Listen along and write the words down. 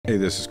Hey,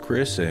 this is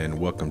Chris and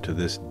welcome to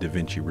this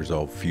DaVinci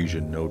Resolve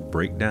Fusion node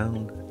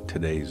breakdown.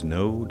 Today's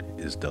node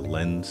is the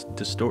Lens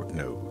Distort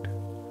Node.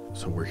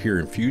 So we're here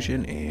in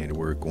Fusion and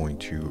we're going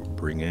to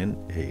bring in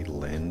a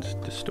Lens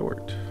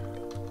Distort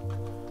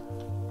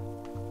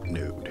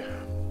node.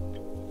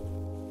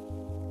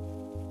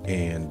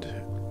 And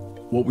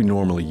what we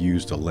normally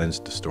use the Lens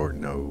Distort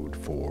node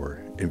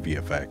for in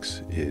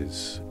VFX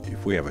is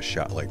if we have a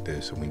shot like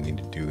this and we need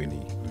to do any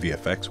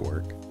VFX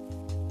work,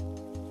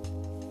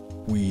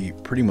 we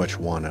pretty much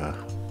want to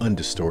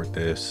undistort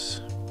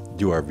this,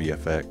 do our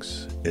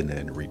VFX, and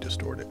then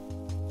redistort it.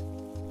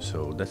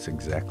 So that's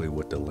exactly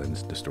what the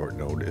Lens Distort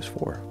node is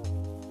for.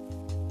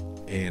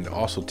 And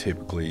also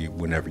typically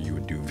whenever you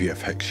would do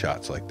VFX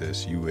shots like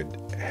this, you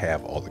would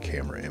have all the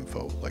camera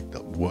info, like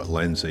what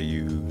lens they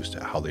used,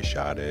 how they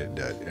shot it,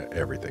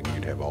 everything.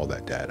 You'd have all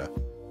that data,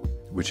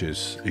 which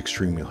is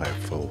extremely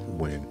helpful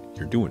when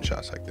you're doing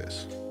shots like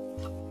this.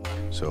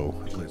 So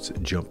let's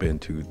jump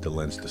into the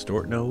Lens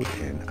Distort node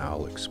and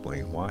I'll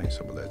explain why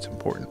some of that's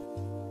important.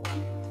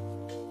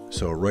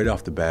 So right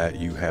off the bat,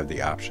 you have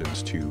the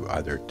options to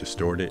either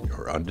distort it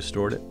or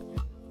undistort it.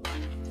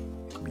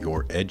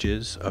 Your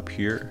edges up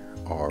here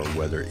are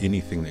whether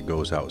anything that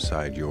goes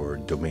outside your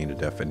domain of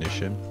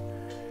definition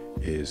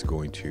is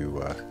going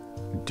to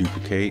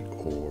duplicate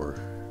or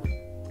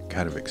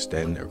kind of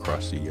extend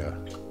across the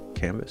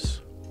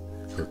canvas.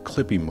 For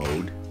clipping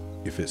mode,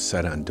 if it's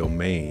set on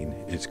domain,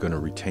 it's going to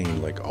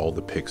retain like all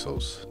the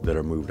pixels that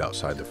are moved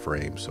outside the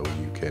frame, so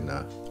you can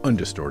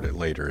undistort it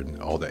later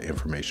and all that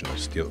information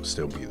will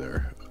still be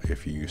there.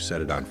 If you set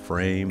it on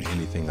frame,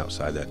 anything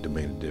outside that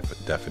domain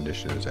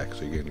definition is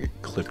actually going to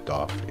get clipped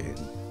off and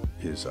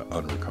is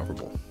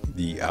unrecoverable.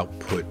 The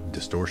output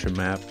distortion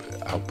map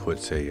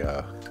outputs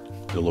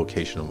the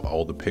location of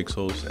all the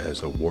pixels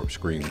as a warp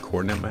screen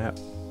coordinate map,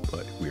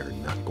 but we are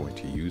not going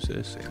to use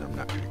this and I'm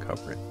not going to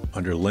cover it.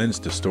 Under lens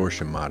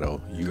distortion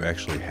model, you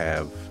actually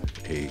have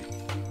a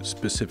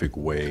specific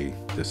way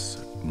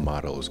this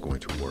model is going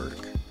to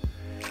work.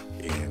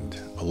 And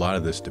a lot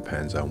of this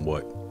depends on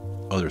what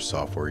other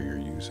software you're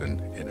using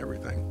and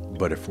everything.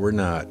 But if we're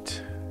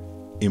not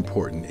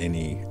importing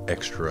any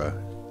extra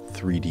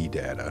 3D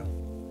data,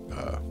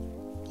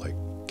 like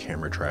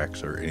camera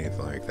tracks or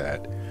anything like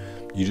that,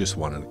 you just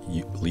want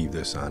to leave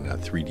this on a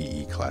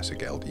 3DE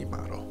Classic LD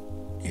model.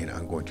 And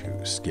I'm going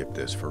to skip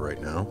this for right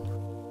now.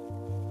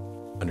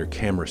 Under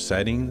camera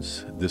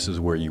settings, this is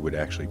where you would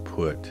actually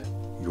put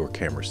your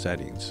camera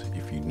settings.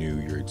 If you knew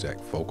your exact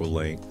focal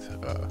length,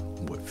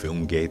 what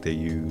film gate they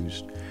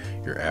used,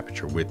 your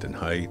aperture width and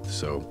height.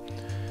 So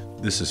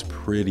this is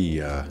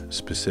pretty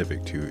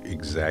specific to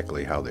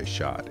exactly how they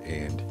shot,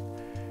 and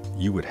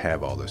you would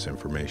have all this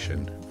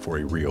information for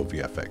a real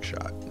VFX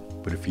shot.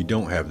 But if you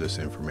don't have this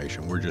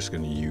information, we're just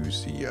going to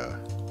use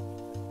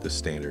the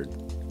standard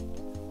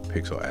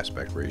pixel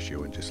aspect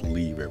ratio and just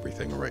leave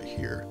everything right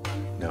here.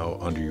 Now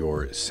under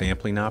your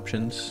sampling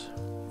options,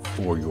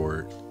 for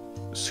your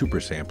super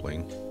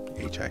sampling,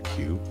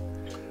 HIQ,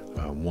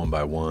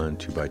 1x1,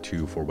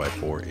 2x2,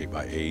 4x4,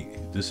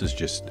 8x8, this is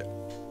just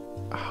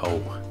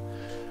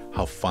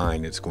how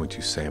fine it's going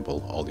to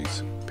sample all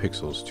these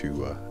pixels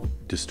to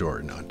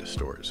distort and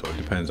undistort. So it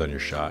depends on your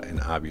shot, and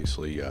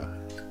obviously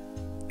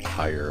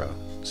higher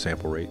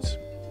sample rates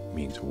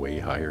means way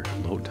higher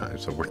load time.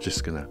 So we're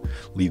just gonna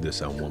leave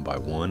this on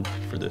 1x1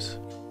 for this.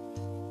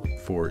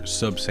 For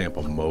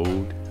subsample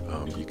mode,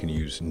 you can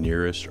use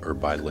nearest or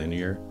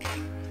bilinear.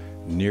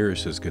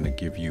 Nearest is going to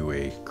give you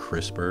a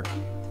crisper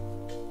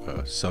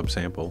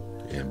subsample,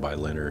 and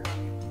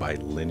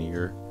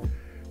bilinear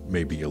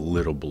may be a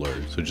little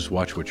blurred. So just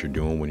watch what you're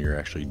doing when you're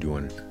actually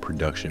doing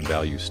production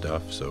value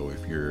stuff. So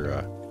if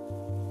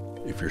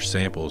your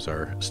samples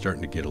are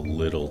starting to get a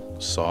little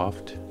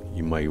soft,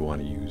 you might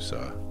want to use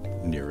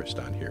nearest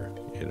on here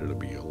and it'll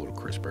be a little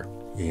crisper.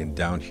 And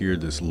down here,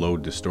 this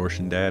load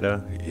distortion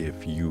data,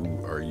 if you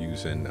are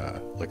using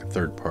like a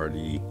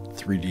third-party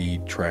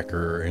 3D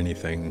tracker or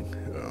anything,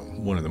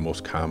 one of the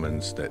most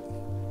commons that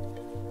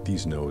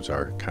these nodes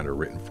are kind of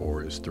written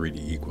for is 3D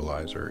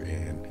equalizer,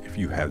 and if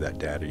you have that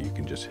data, you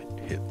can just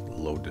hit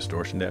load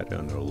distortion data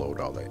and it'll load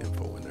all that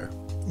info in there.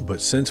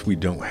 But since we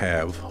don't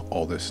have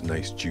all this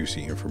nice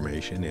juicy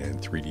information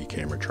and 3D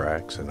camera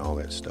tracks and all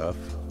that stuff,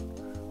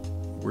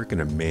 we're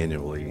going to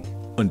manually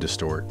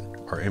undistort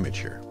our image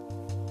here.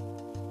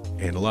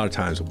 And a lot of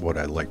times what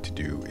I like to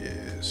do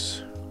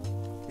is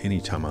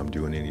anytime I'm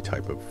doing any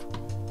type of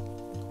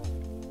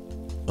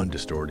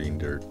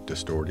undistorting or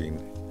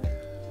distorting,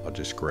 I'll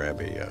just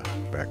grab a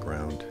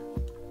background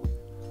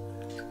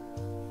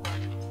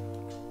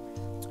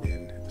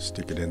and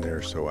stick it in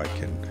there so I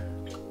can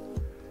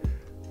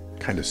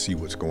kind of see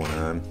what's going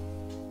on.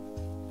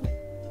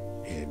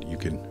 And you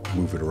can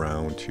move it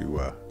around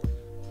to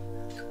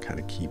kind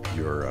of keep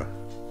your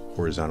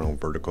horizontal and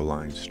vertical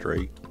lines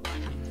straight.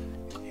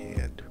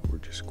 And we're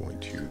just going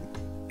to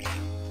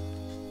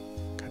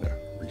kind of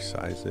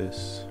resize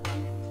this.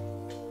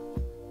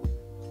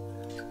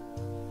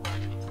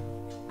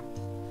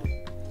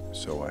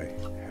 So I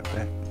have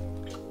that.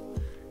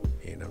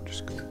 And I'm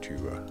just going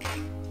to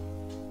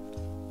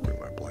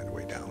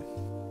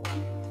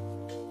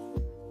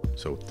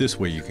So this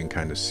way you can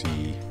kind of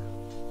see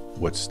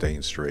what's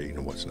staying straight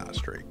and what's not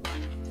straight.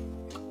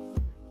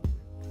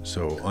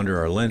 So under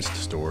our lens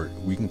distort,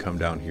 we can come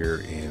down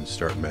here and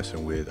start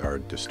messing with our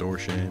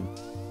distortion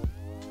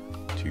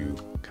to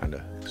kind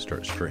of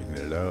start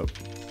straightening it up.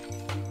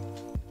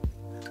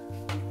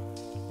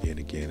 And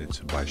again, it's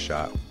by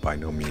shot. By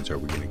no means are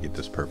we going to get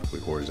this perfectly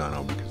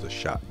horizontal because the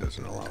shot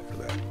doesn't allow for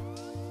that.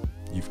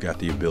 You've got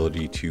the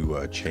ability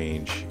to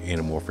change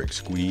anamorphic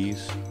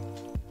squeeze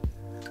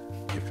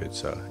if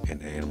it's an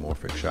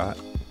anamorphic shot,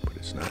 but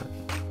it's not.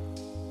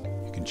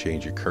 You can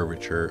change your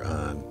curvature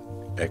on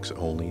X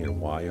only and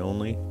Y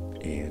only,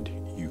 and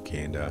you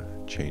can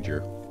change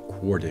your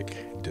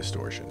quartic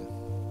distortion,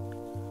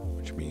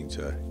 which means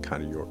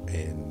kind of your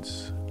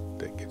ends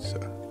that gets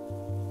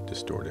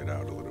distorted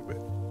out a little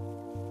bit.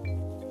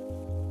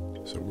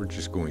 So we're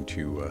just going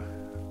to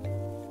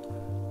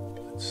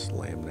let's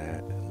slam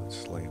that, and let's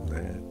slam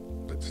that,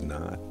 let's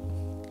not.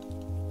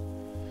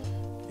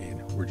 And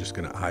we're just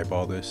going to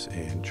eyeball this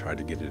and try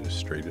to get it as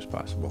straight as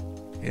possible.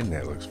 And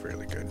that looks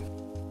fairly good.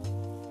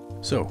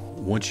 So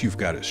once you've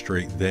got it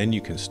straight, then you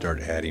can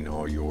start adding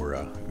all your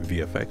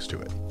VFX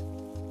to it.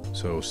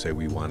 So say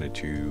we wanted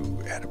to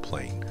add a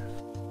plane.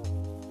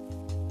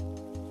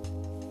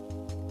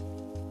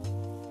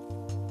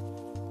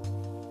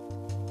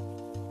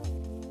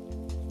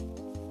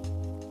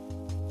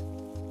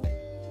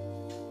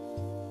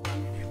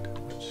 And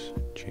let's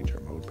change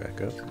our mode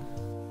back up.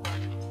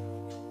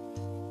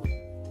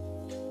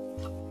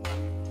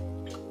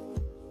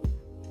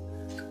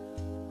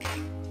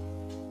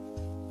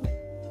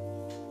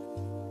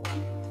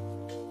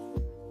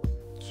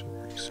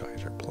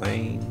 Resize our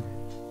plane,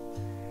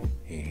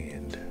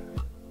 and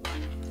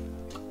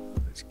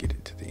let's get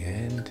it to the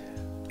end,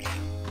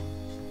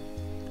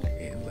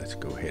 and let's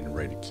go ahead and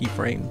write a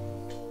keyframe.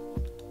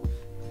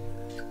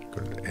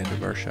 Go to the end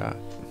of our shot,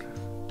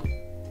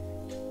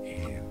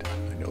 and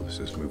I know this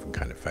is moving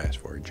kind of fast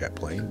for a jet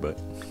plane, but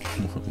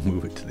we'll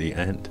move it to the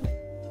end,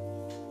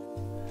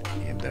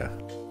 and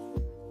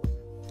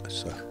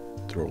let's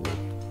throw a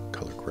little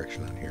color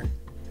correction on here,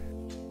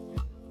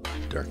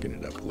 darken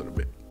it up a little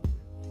bit.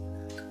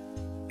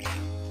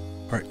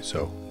 All right,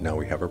 so now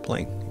we have our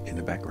plane in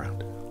the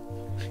background.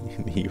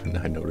 Even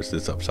I noticed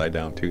it's upside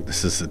down too.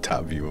 This is the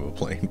top view of a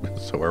plane,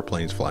 so our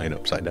plane's flying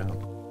upside down.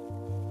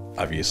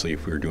 Obviously,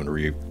 if we were doing a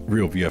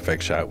real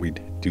VFX shot,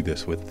 we'd do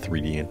this with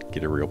 3D and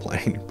get a real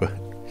plane, but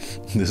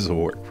this will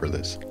work for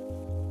this.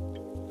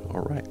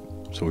 All right,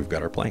 so we've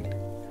got our plane.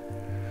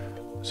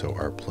 So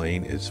our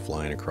plane is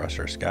flying across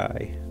our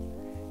sky,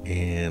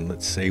 and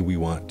let's say we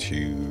want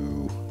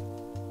to,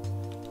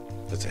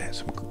 let's add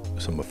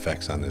some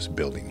effects on this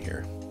building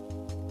here.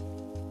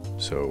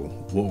 So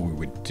what we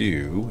would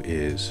do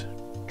is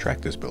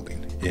track this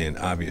building, and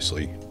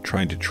obviously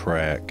trying to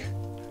track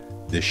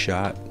this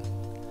shot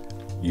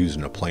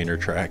using a planar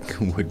track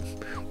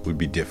would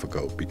be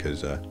difficult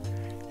because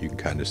you can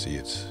kind of see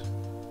it's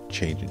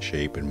changing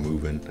shape and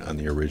moving on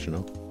the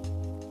original.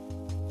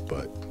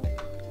 But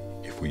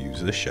if we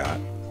use this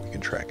shot, we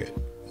can track it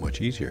much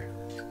easier.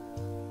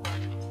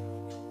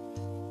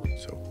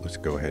 So let's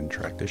go ahead and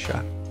track this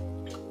shot.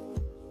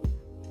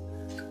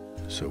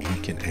 So we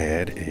can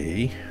add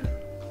a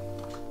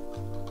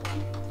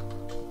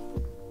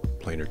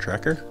planar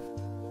tracker,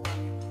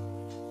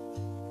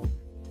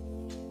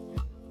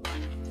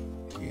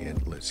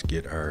 and let's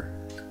get our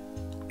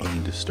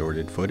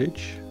undistorted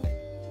footage,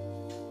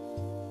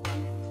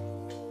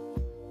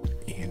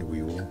 and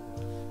we will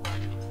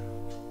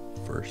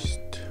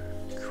first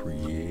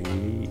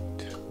create,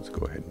 let's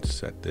go ahead and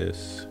set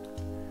this.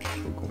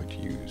 We're going to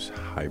use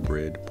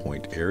hybrid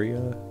point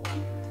area,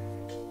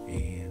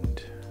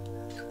 and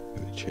I'm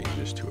going to change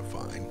this to a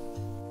fine.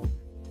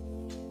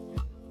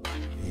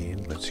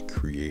 And let's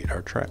create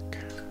our track.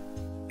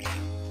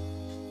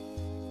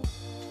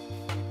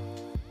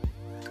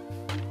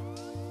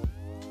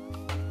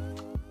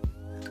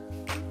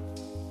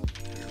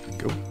 There we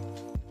go.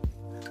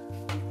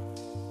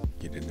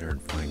 Get in there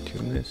and fine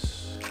tune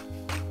this.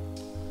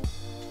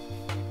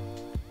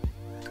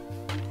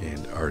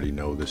 And I already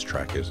know this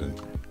track isn't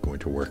going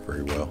to work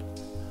very well,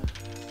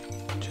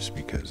 just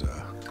because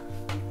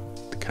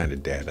the kind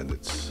of data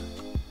that's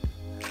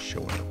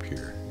showing up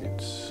here,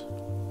 it's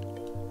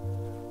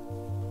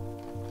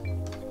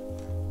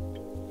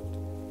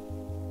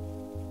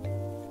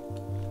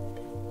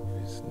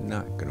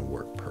not going to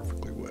work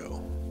perfectly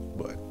well,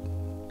 but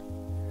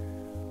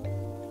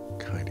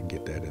kind of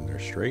get that in there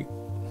straight.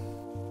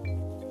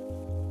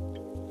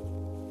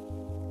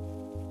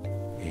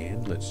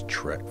 And let's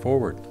track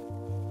forward.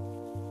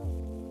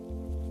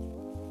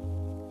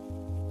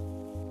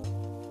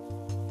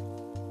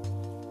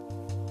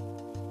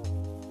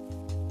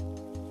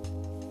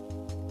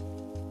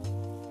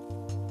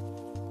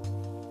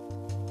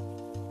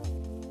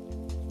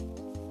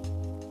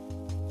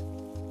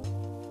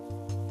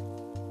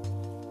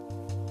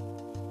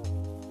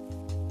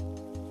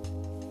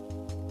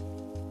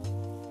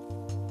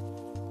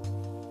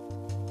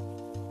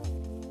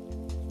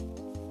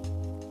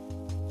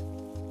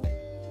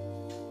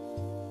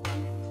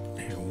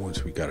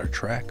 once we got our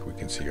track, we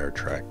can see our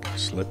track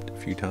slipped a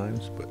few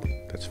times, but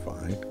that's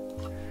fine.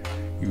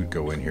 You would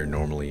go in here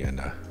normally and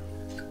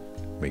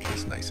make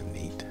this nice and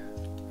neat.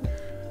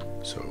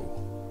 So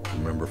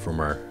remember from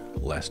our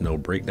last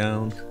node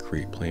breakdown,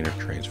 create planar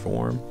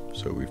transform.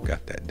 So we've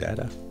got that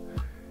data,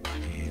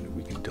 and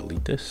we can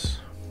delete this.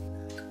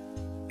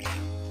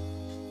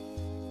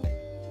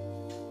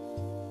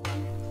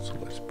 So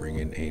let's bring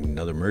in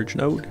another merge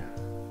node.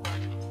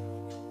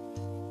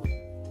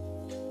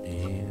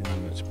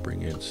 And let's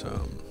bring in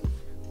some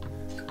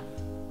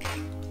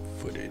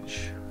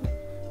footage.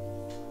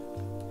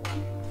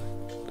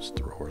 Let's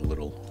throw our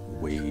little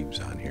waves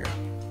on here.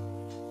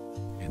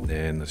 And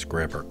then let's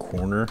grab our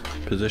corner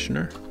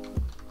positioner.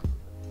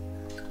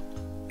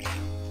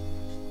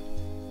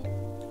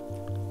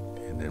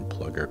 And then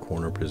plug our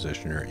corner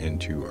positioner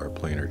into our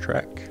planar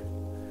track.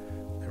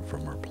 And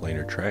from our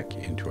planar track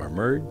into our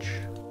merge.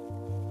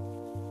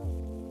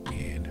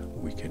 And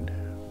we can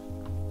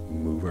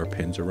move our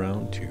pins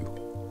around to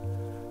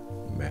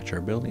match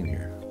our building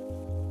here.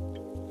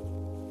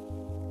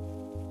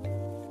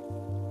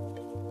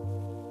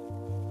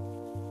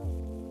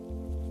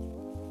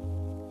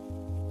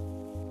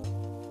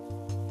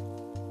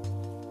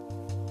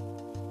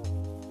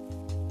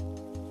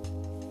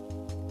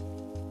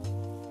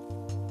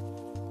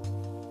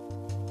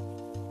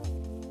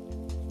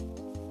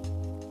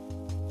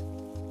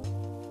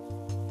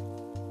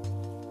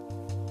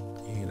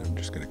 And I'm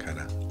just going to kind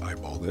of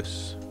eyeball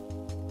this.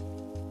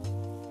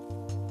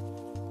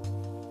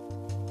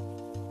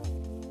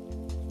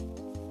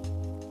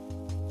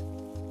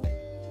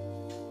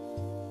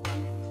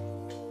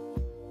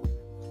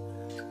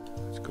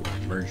 Let's go to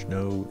merge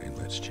node and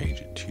let's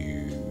change it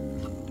to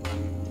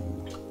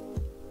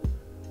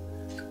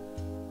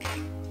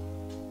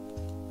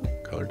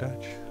color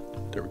dodge.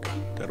 There we go.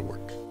 That'll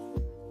work.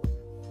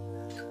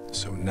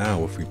 So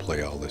now if we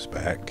play all this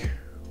back,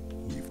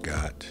 we've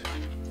got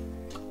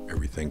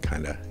everything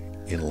kind of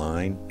in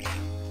line.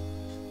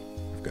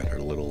 We've got our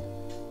little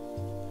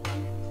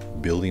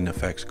building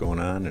effects going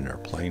on and our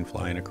plane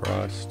flying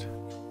across.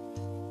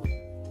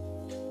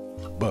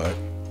 But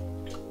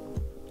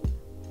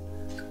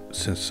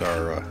since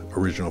our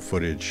original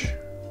footage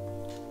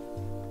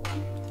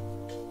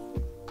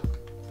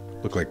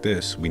looked like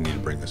this, we need to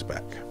bring this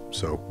back.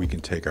 So we can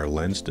take our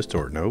Lens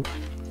Distort Node,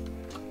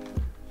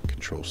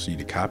 Control C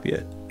to copy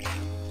it,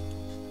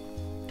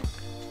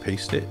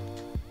 paste it,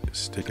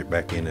 stick it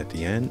back in at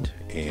the end,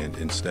 and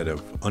instead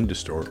of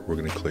undistort, we're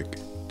going to click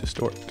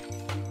distort.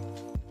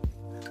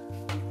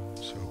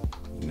 So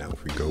now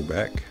if we go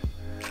back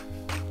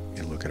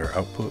and look at our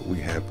output, we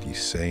have the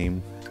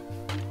same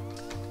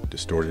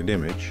distorted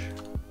image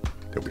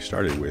that we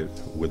started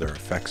with our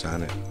effects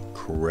on it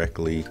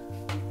correctly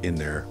in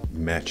there,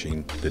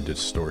 matching the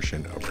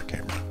distortion of our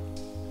camera.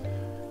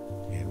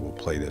 And we'll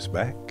play this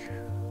back.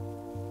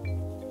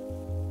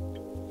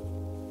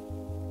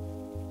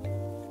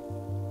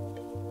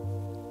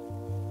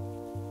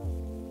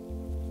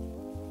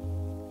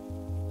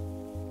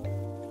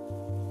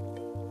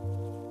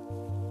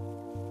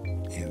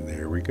 And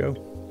there we go.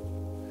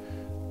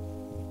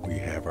 We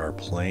have our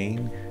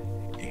plane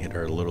and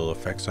our little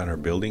effects on our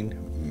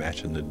building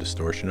matching the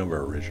distortion of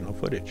our original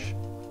footage.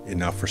 And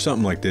now for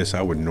something like this,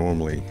 I would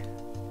normally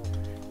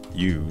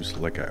use,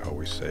 like I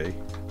always say,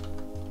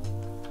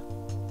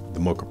 the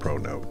Mocha Pro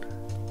node.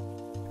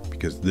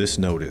 Because this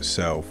node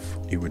itself,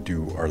 it would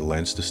do our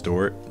lens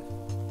distort,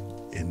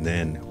 and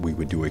then we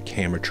would do a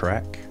camera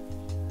track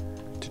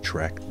to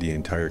track the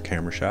entire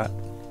camera shot.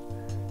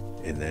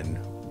 And then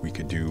we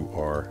could do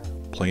our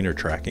planar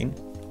tracking,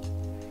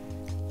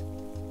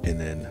 and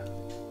then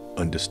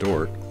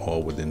undistort,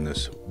 all within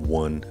this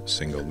one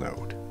single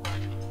node.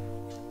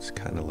 It's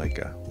kind of like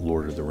a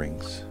Lord of the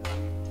Rings.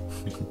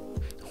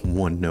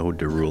 One node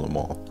to rule them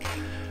all.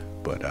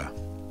 But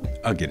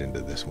I'll get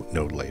into this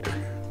node later.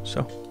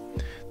 So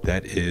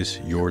that is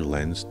your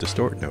Lens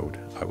Distort node.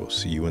 I will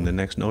see you in the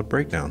next node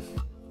breakdown.